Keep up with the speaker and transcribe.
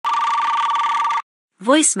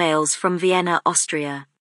Voicemails from Vienna, Austria.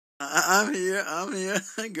 I'm here,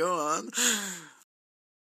 go on.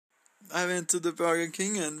 I went to the Burger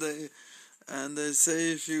King and they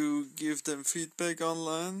say if you give them feedback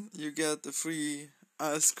online, you get the free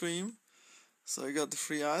ice cream. So I got the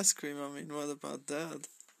free ice cream. I mean, what about that?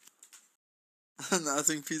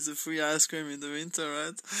 Nothing beats a free ice cream in the winter,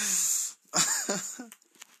 right?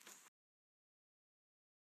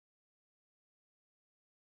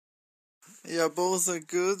 Yeah, both are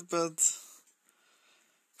good, but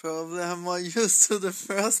probably I'm more used to the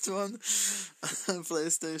first one,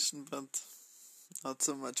 PlayStation, but not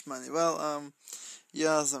so much money. Well,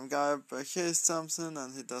 yeah, some guy purchased something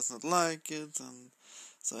and he does not like it, and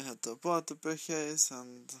so I had to abort the purchase,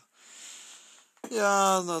 and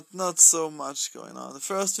yeah, not so much going on. The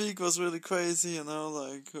first week was really crazy,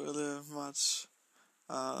 like really much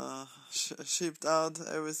shipped out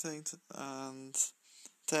everything, and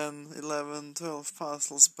 10, 11, 12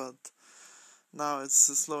 parcels, but now it's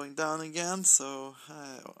slowing down again, so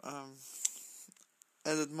I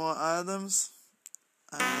added more items,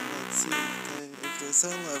 and let's see if they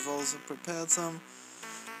sell. I've also prepared some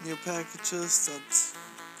new packages that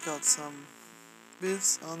got some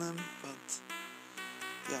bits on them, but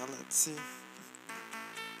yeah, let's see.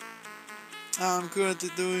 I'm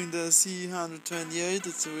currently doing the C128,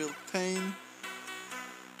 it's a real pain.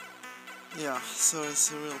 Yeah, so it's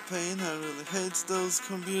a real pain. I really hate those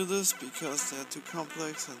computers because they're too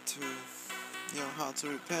complex and too, hard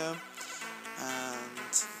to repair.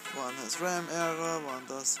 And one has RAM error, one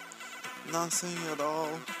does nothing at all.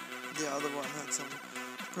 The other one had some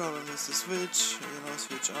problem with the switch,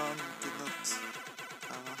 switch on, did not,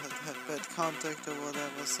 had bad contact or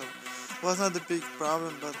whatever, so it was not a big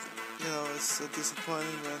problem, but, it's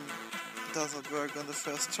disappointing when it does not work on the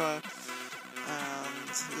first try.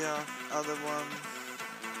 And yeah, other one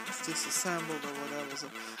is disassembled or whatever, so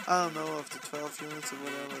I don't know, of the 12 units or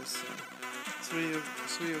whatever, is 3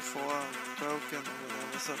 or 4 are broken or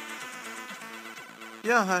whatever, so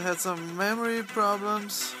yeah, I had some memory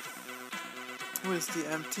problems with the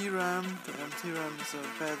MT RAM. The MT RAM is a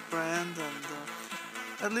bad brand, and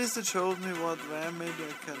at least it showed me what RAM. Maybe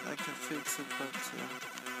I can fix it, but yeah.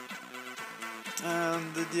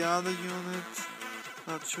 And the other unit,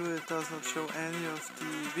 not sure, it does not show any of the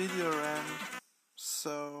video RAM,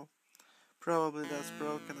 so probably that's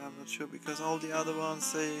broken, I'm not sure, because all the other ones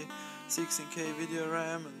say 16K video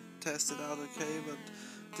RAM and tested out okay, but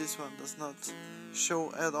this one does not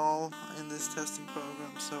show at all in this testing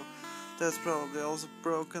program, so that's probably also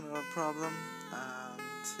broken or a problem, and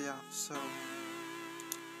yeah, so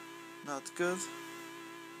not good,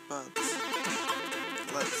 but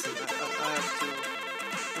let's see, I have to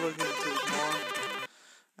look into it more.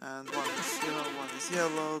 And one is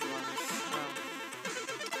yellowed, one is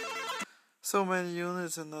so many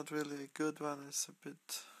units and not really a good one. Is a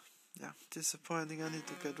bit disappointing. I need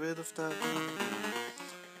to get rid of that.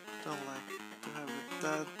 Don't like to have it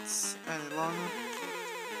that any longer.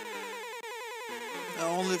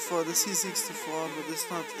 Only for the C64, but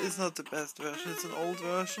it's not the best version. It's an old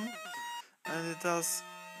version, and it does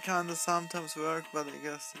kinda sometimes work, but I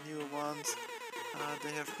guess the newer ones,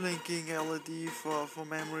 they have blinking LED for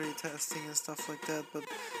memory testing and stuff like that, but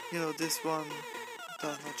this one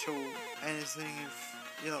does not show anything.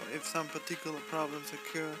 If some particular problems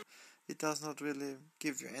occur, it does not really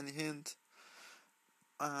give you any hint,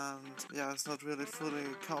 and yeah, it's not really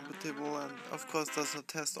fully compatible, and of course does not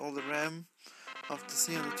test all the RAM of the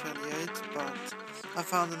C128, but I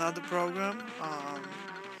found another program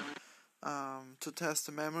to test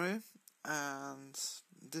the memory, and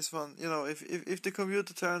this one, if the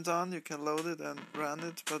computer turns on, you can load it and run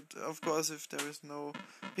it, but of course if there is no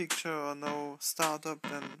picture or no startup,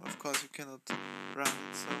 then of course you cannot run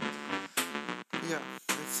it, so yeah,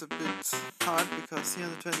 it's a bit hard, because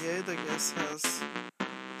C128 I guess has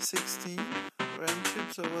 16 RAM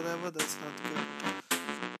chips or whatever. That's not good.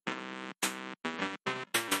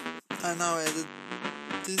 I now added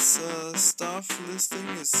this stuff listing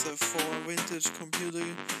is for vintage computer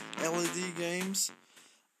LED games.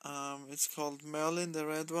 It's called Merlin, the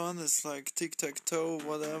red one. It's like tic-tac-toe,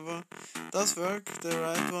 whatever. Does work. The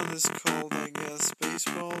right one is called, I guess,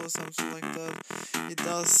 baseball or something like that. It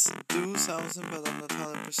does do something, but I'm not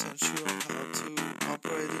 100% sure on how to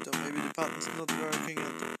operate it, or maybe the buttons are not working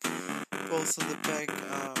and the bolts on the back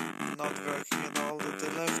are not working at all. The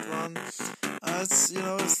left one,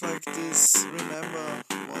 it's like this, remember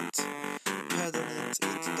what pattern it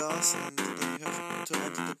does, and then you have to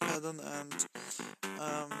enter the pattern, and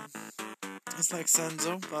it's like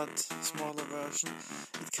sensor, but smaller version.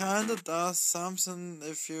 It kinda does something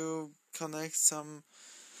if you connect some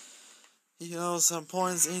you know, some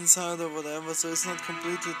points inside or whatever, so it's not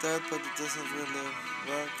completely dead, but it doesn't really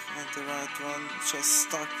work. And the right one just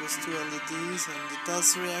stuck with 2 LEDs, and it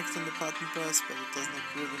does react on the button press, but it does not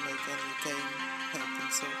really make any game happen.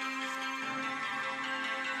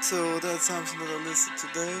 So that's something that I listed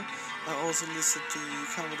today. I also listed the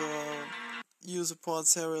Commodore user port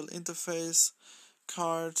serial interface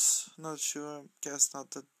cards. Not sure, guess not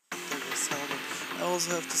that they will sell them. I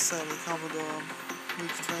also have to sell the Commodore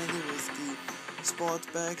VIC-20 with the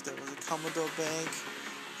sport bag. There was a Commodore bag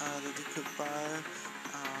that you could buy.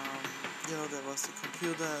 You know, there was the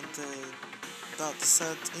computer and the data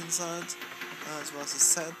set inside. It was a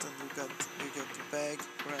set, and you got the bag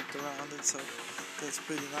wrapped around it. So that's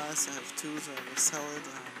pretty nice. I have 2, so I will sell it.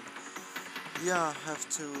 Yeah, I have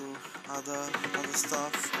 2 other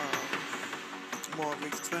stuff. More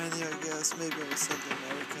VIC-20, I guess. Maybe I will sell the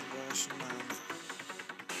American version. And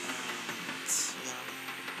yeah,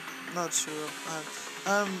 not sure.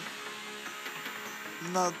 I'm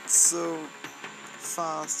not so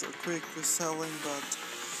fast or quick with selling, but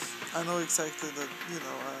I know exactly that, you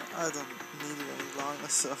know, I don't need it any longer,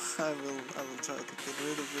 so I will try to get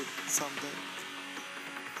rid of it someday.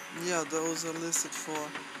 Yeah, those are listed for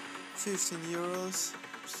 15 euros,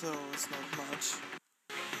 so it's not much.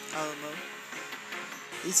 I don't know.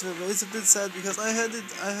 It's a bit sad because I had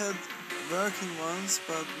working ones,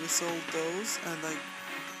 but we sold those, and I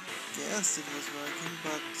guess it was working,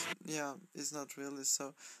 but yeah, it's not really.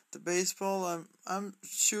 So the baseball, I'm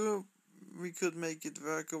sure we could make it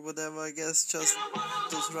work or whatever. I guess just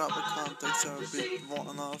those rubber contacts are a bit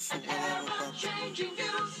worn off or whatever, but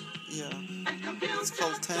yeah, it's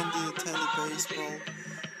called Tandy Baseball,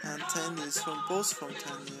 and Tandy is both from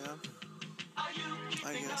Tandy, yeah.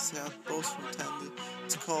 I guess, yeah, both from Tandy.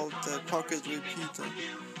 It's called the Pocket Repeater.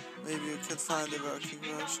 Maybe you can find a working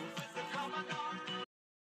version.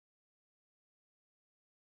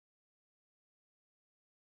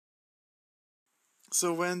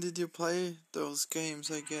 So when did you play those games?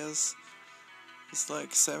 I guess it's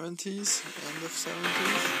like 70s, end of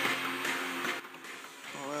 70s,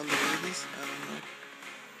 or early 80s, I don't know.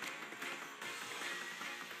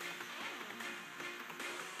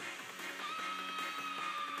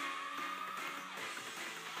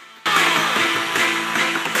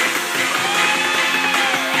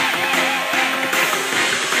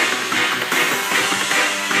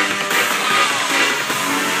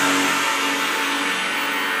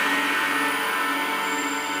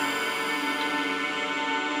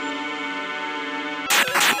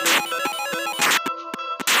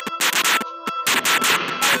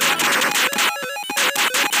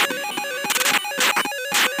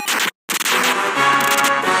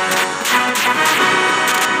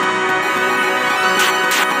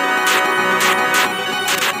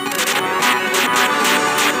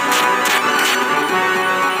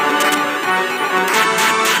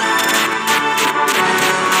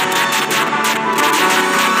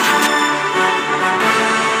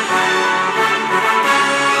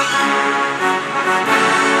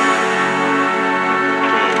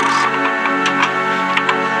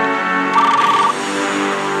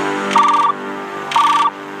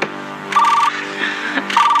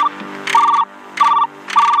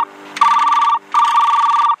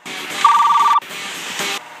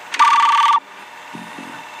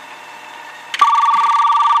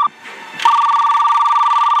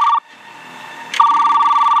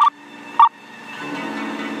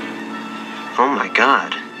 Oh my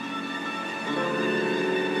God.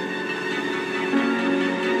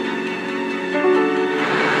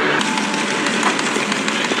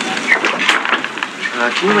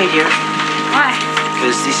 Can you wait here? Why?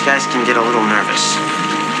 Because these guys can get a little nervous.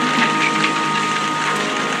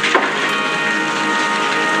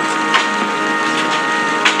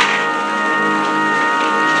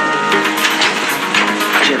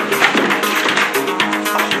 Jim.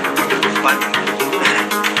 What?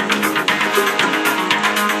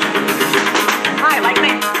 Hi, like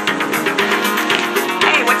me?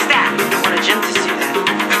 Hey, what's that? I wanted Jim to see that.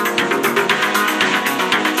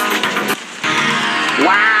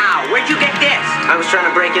 Wow, where'd you get this? I was trying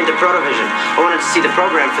to break into Protovision. I wanted to see the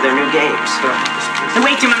program for their new games. Hey,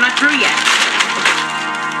 wait, Jim, I'm not through yet.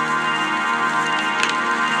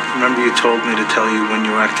 Remember you told me to tell you when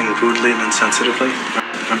you were acting rudely and insensitively?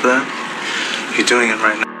 Remember that? You're doing it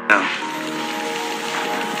right now.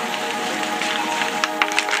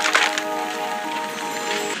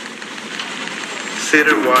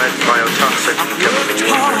 Theater-wide biotoxic chemical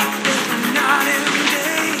warfare.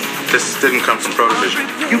 This didn't come from Protovision.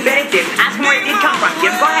 You bet it did. Ask him where it did come from,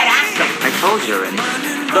 Jim. Go ahead, ask him. I told you already.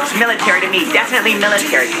 Looks military to me. Definitely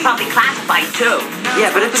military. Probably classified, too. Yeah,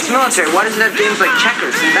 but if it's military, why does it have games like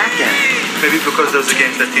checkers and backgammon? Maybe because those are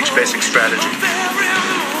games that teach basic strategy.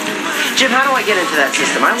 Jim, how do I get into that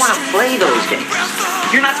system? I want to play those games.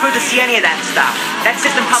 You're not supposed to see any of that stuff. That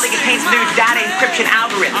system probably contains new data encryption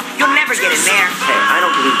algorithm. You'll never get in there. Hey, I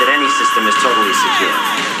don't believe that any system is totally secure.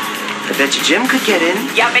 I bet you Jim could get in.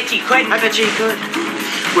 Yeah, I bet you could. I bet you he could.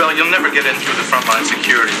 Well, you'll never get in through the frontline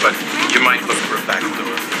security, but you might look for a back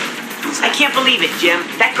door. I can't believe it, Jim.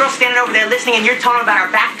 That girl's standing over there listening and you're telling her about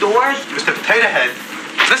our back doors? Mr. Potato Head!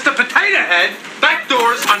 Mr. Potato Head! Back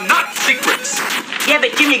doors are not secrets! Yeah,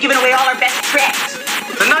 but Jim, you're giving away all our best tricks.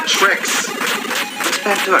 They're not tricks. What's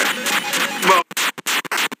back door? Well,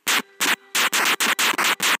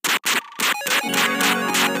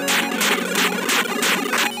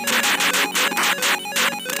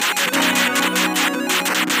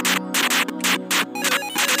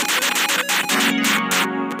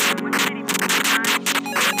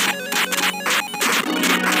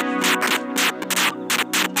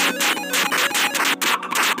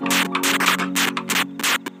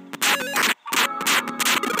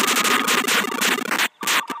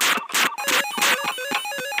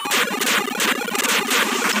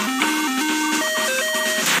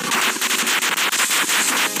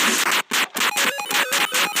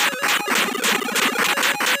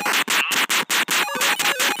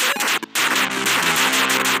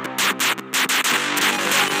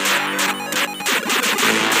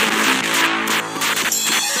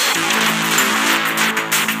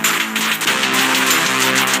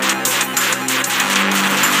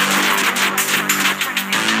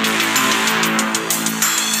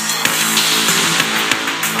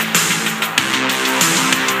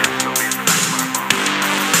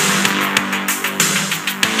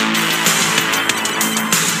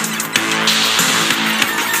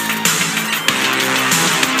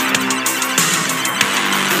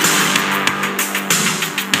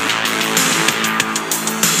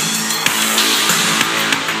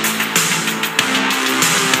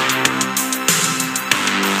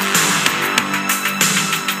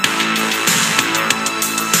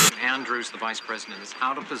 The vice president is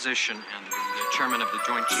out of position, and the chairman of the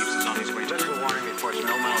Joint Chiefs is on his way to. Central warning reports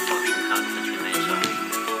no malfunction. Confidence remains high.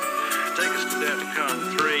 Take us to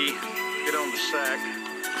DEFCON 3. Get on the sack.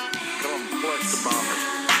 Tell them to flush the bombers.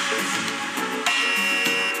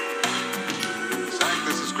 SAC,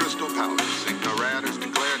 this is Crystal Palace. NORAD has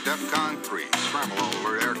declared DEFCON 3. Scramble all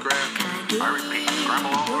alert aircraft. I repeat,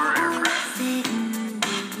 scramble all alert aircraft.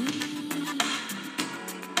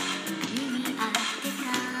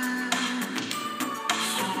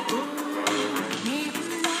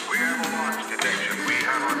 We have a launch detection. We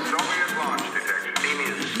have a Soviet launch detection.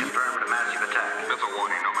 News confirmed a massive attack. That's a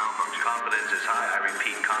warning, no malfunction. Confidence is high. I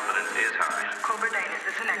repeat, confidence is high. Cobra Dane, is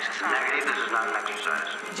this an exercise? Negative, this is not an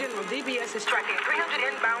exercise. General, DBS is tracking 300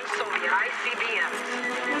 inbound Soviet ICBMs.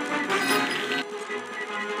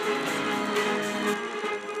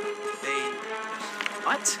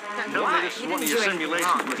 What? No, this is one of your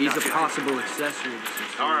simulations. He's a possible accessory.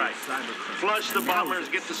 All right. Flush the bombers,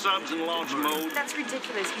 get the subs in launch mode. That's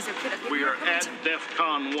ridiculous. He's a kid. We are at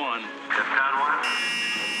DEFCON 1. DEFCON 1?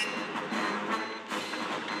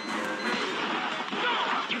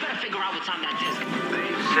 You better figure out what's on that disc. 6,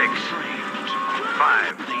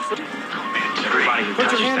 5, 3.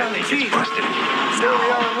 Put your hand on the key.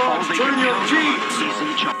 Turn your key.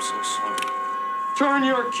 I'm so sorry. Turn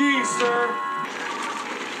your key, sir.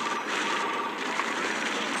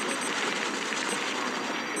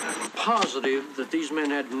 Positive that these men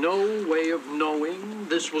had no way of knowing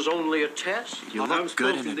this was only a test. You look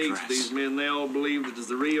good in a dress. These men, they all believed it was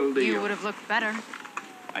the real deal. You would have looked better.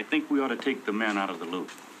 I think we ought to take the men out of the loop.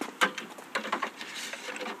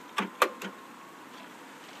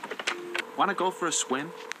 Want to go for a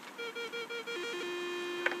swim?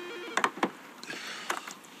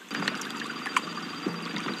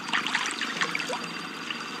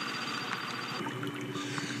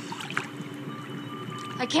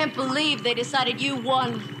 I can't believe they decided you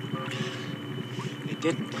won. They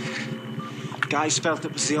didn't. Guys felt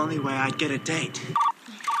it was the only way I'd get a date.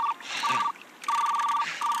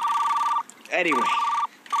 Anyway,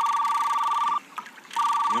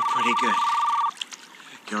 you're pretty good.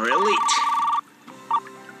 You're elite.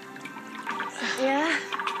 Yeah?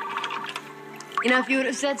 You know, if you would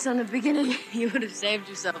have said so in the beginning, you would have saved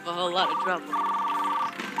yourself a whole lot of trouble.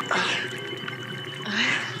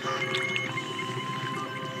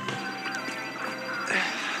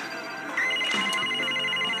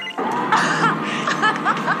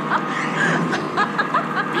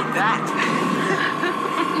 Beat that.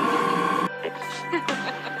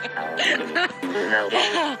 No.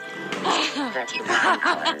 31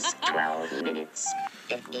 colors. 12 minutes,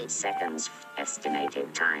 50 seconds,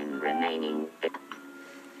 estimated time remaining.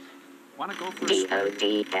 Want to go for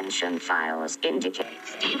DOD pension files indicate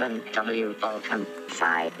Stephen W. Balcom,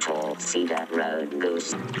 5 Tall Cedar Road,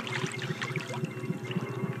 Goose.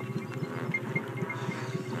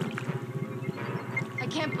 I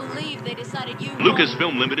can't believe they decided you...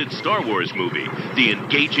 Lucasfilm Limited Star Wars movie. The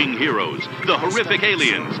engaging heroes, the horrific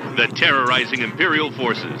aliens, the terrorizing Imperial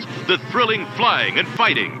forces, the thrilling flying and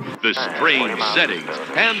fighting, the strange settings,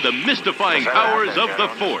 and the mystifying powers of the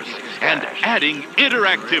Force, and adding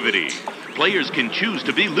interactivity. Players can choose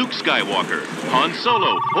to be Luke Skywalker, Han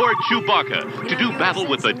Solo, or Chewbacca to do battle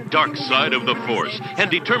with the dark side of the Force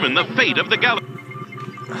and determine the fate of the galaxy.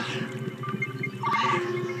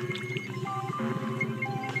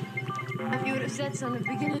 If you would have said so in the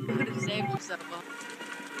beginning, you would have saved yourself.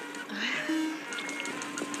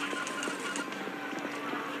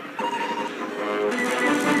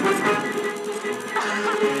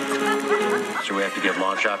 So we have to get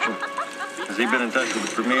launch option? Has he been in touch with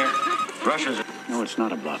the Premier? Russians... No, it's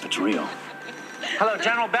not a bluff. It's real. Hello,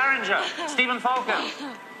 General Barringer. Stephen Falcon.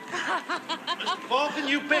 Falcon,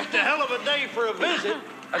 you picked a hell of a day for a visit.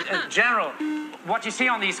 General, what you see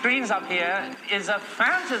on these screens up here is a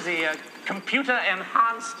fantasy, a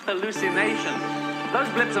computer-enhanced hallucination. Those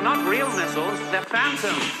blips are not real missiles, they're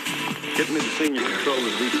phantoms. Get me the senior controller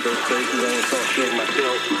of these first stations. I want to talk to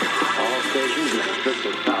myself. All stations, this is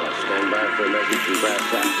Crystal Palace. Stand by for a message from Brass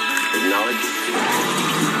Tacks. Acknowledge.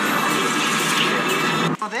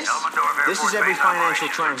 This is every financial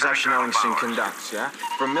transaction Ellingson conducts, yeah?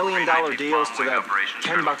 From $1 million deals to that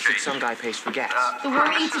 $10 that some guy pays for gas. The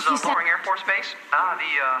word eats if you said... Boring Air Force Base.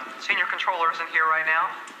 The senior controller isn't here right now.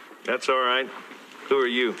 That's all right. Who are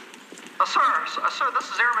you? Sir, this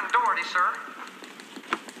is Airman Doherty, sir.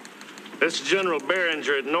 This is General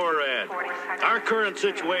Barringer at NORAD. Our current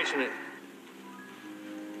situation is...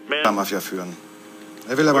 Mafia führen.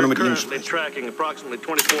 Will aber nur mit ihm currently tracking approximately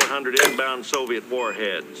 2,400 inbound Soviet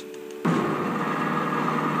warheads.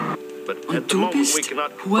 But at the moment, we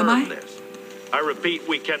cannot confirm this. I repeat,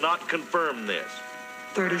 we cannot confirm this.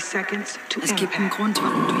 30 seconds to Es gibt einen Grund,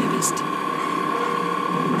 warum du hier bist.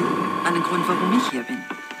 Einen Grund, warum ich hier bin.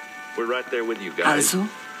 We're right there with you guys. Also?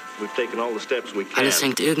 We've taken all the steps we can. Alles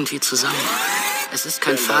hängt irgendwie zusammen. Es ist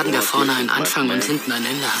kein Faden, der vorne einen Anfang und hinten ein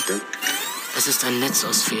Ende hat. Es ist ein Netz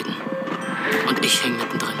aus Fäden. Und ich hänge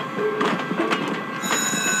mittendrin.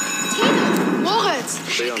 Tine, Moritz,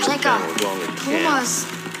 Checker, Thomas.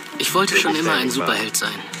 Ich wollte schon immer ein Superheld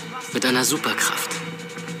sein. Mit einer Superkraft.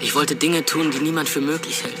 Ich wollte Dinge tun, die niemand für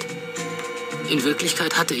möglich hält. In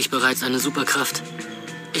Wirklichkeit hatte ich bereits eine Superkraft.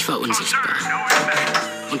 Ich war unsichtbar.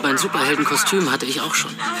 Und mein Superheldenkostüm hatte ich auch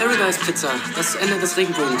schon. Paradise Pizza, das Ende des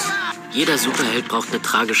Regenbogens. Jeder Superheld braucht eine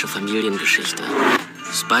tragische Familiengeschichte.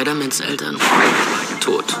 Spider-Mans Eltern,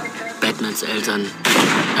 tot. Batmans Eltern,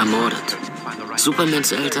 ermordet.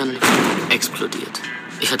 Supermans Eltern, explodiert.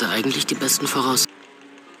 Ich hatte eigentlich die besten Voraussetzungen.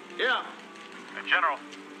 Yeah. General.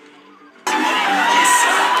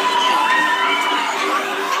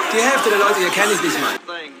 Die Hälfte der Leute hier kenne ich nicht mal.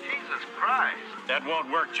 Jesus Christ. That won't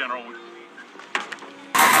work, General.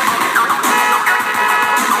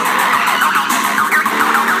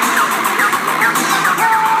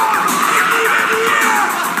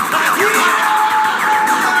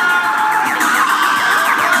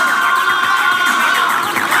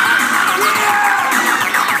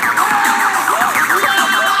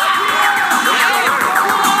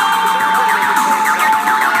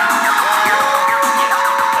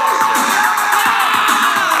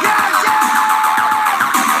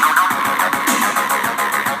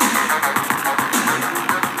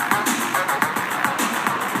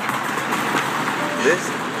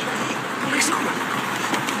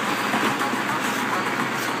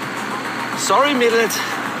 Sorry, Mädels.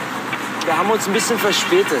 Wir haben uns ein bisschen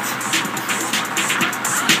verspätet.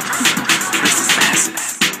 This is ass.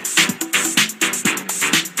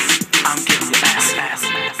 I'm giving you ass.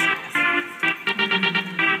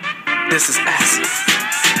 This is ass.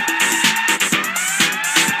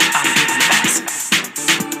 I'm giving you ass.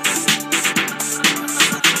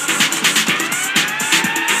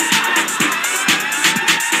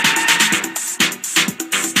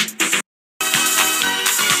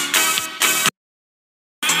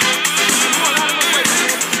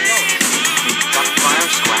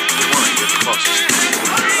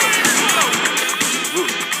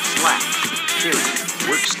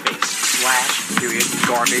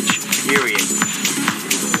 Garbage, period.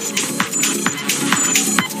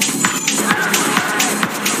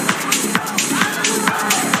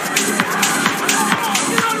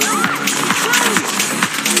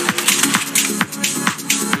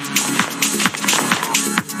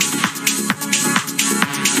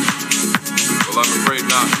 I'm afraid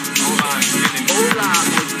not. Hola,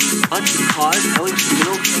 bunch of cars owing to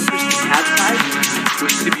middle fingers to capsize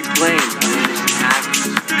was to be blamed on innocent actors.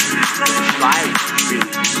 The drivers really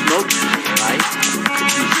smoked them, right?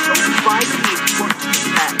 It's so vitally important to the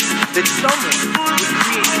fact that someone would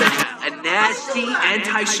create such a nasty,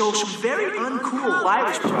 antisocial, very uncool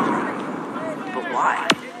virus program. But why?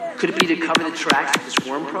 Could it be to cover the tracks of this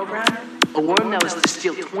worm program? A worm that was to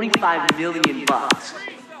steal $25 million.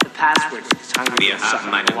 The passwords to this hungry Wir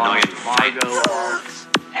haben einen neuen Feind.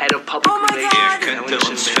 Head of Public Relations, Ihr könnt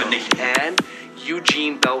uns vernichten. and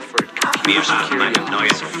Eugene Belford, Wir haben einen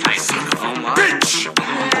neuen Feind. Oh my. Bitch! Ihr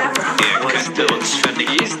könnt uns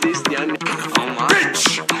vernichten. Is this the Oh my.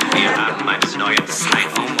 Bitch! Wir haben einen neuen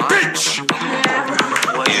Feind. Oh my. Bitch!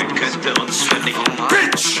 Ihr könnt uns vernichten. Oh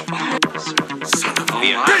Bitch!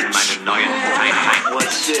 Wir haben einen neuen Feind.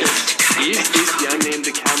 What's this? Is this the unnamed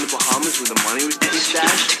account in the Bahamas where the money was to be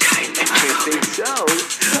stashed? I think so.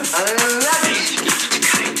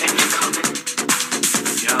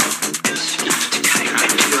 Yo. Oh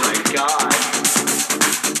my God.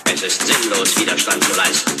 Es ist sinnlos, Widerstand zu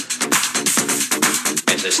leisten.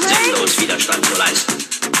 Es ist sinnlos, Widerstand zu leisten.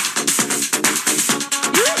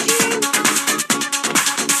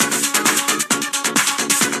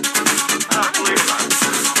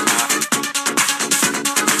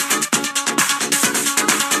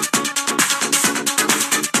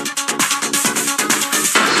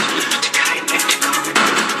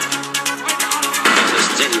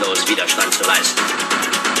 Widerstand zu leisten.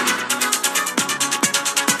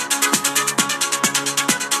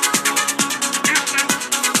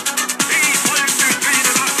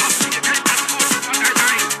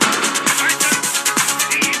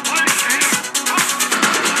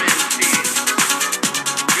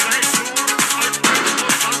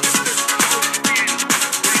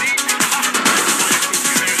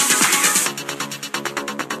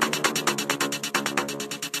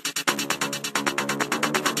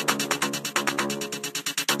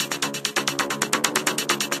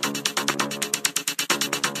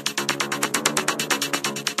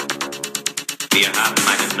 Wir haben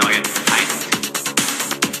einen neuen Feind.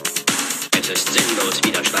 Es ist sinnlos,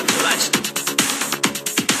 Widerstand zu leisten.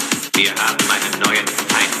 Wir haben einen neuen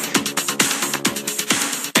Feind.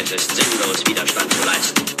 Es ist sinnlos, Widerstand zu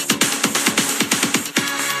leisten.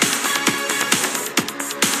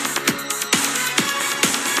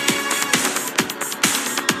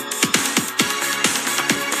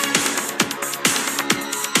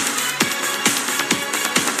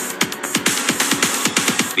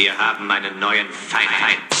 Wir haben einen neuen Feind.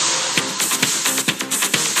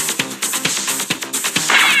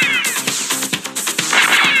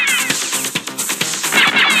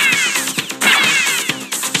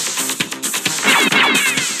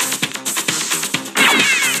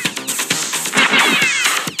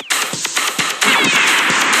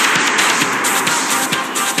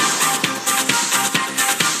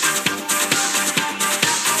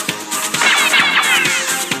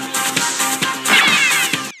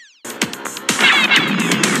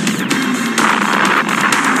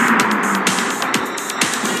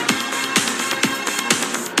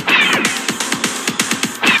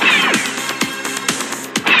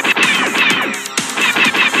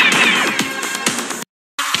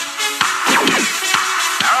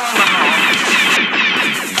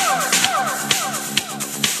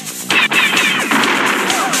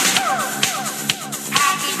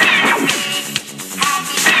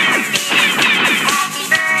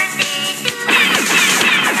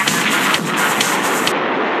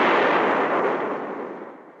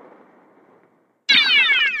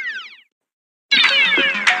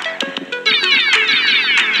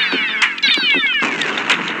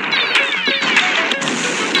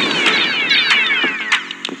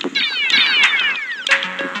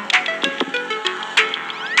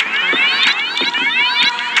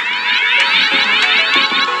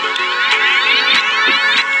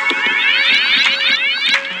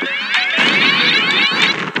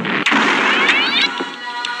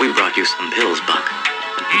 Some pills, Buck.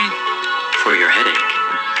 For your headache.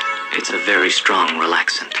 It's a very strong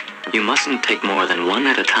relaxant. You mustn't take more than one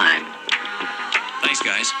at a time. Thanks,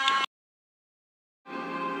 guys.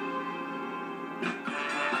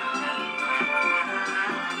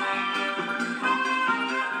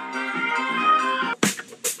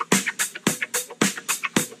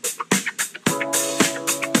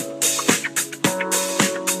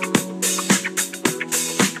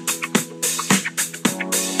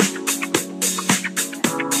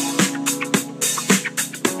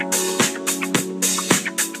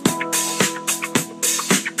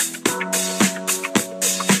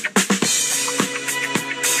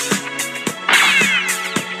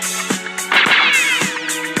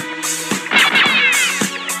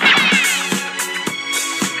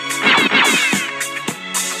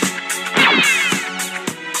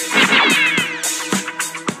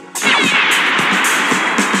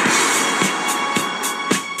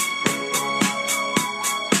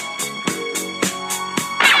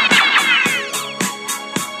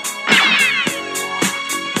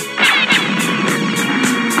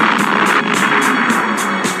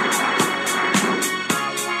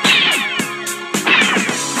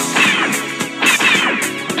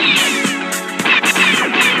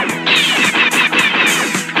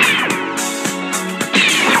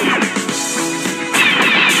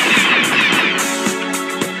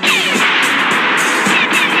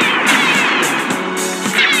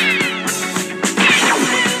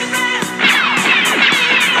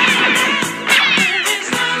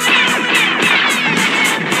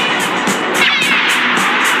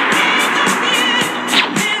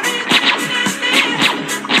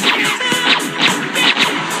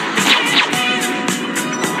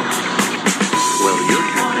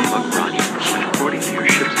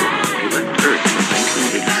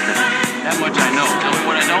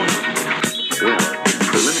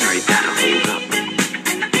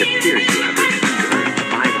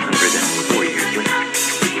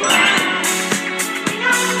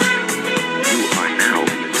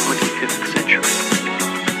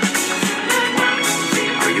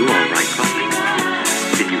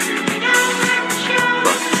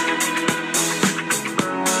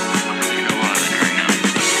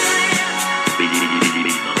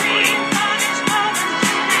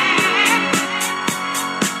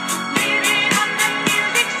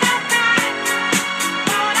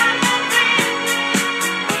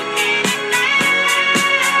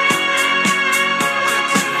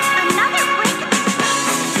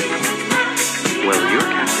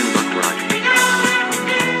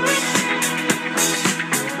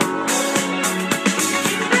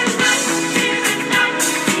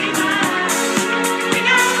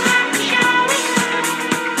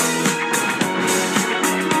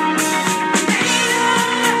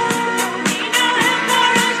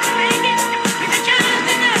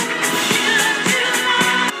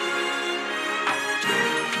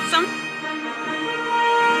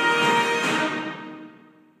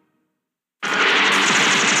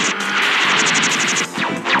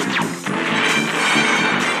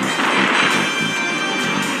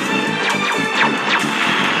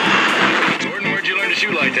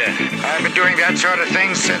 sort of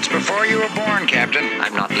thing since before you were born, Captain.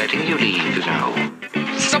 I'm not letting you leave now.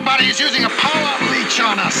 Somebody is using a power leech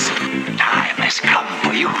on us. Time has come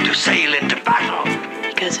for you to sail into battle.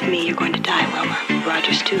 Because of me, you're going to die, Wilma.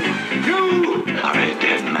 Rogers, too. You are a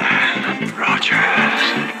dead man, Rogers.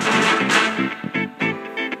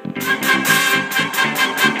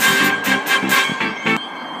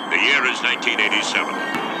 The year is 1987,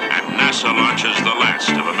 and NASA launches the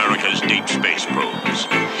last of America's deep space probes.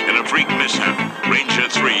 In a freak mishap, Ranger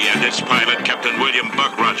 3 and its pilot, Captain William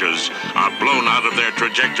Buck Rogers, are blown out of their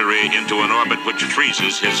trajectory into an orbit which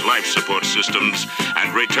freezes his life support systems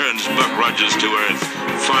and returns Buck Rogers to Earth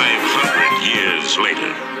 500 years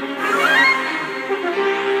later.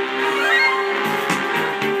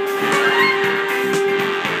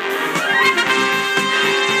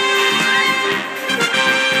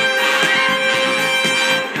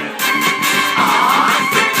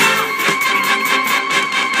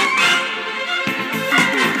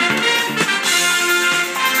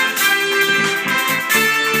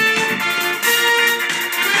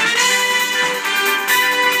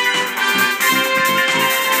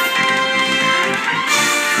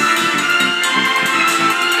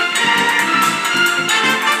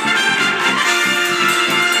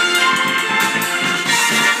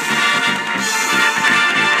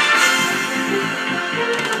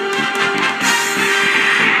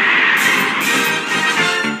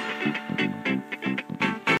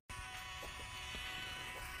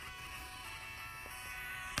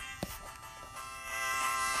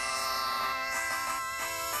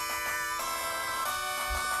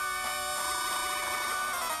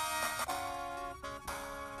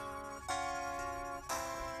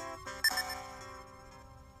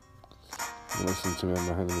 Listen to me on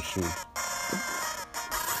my head machine.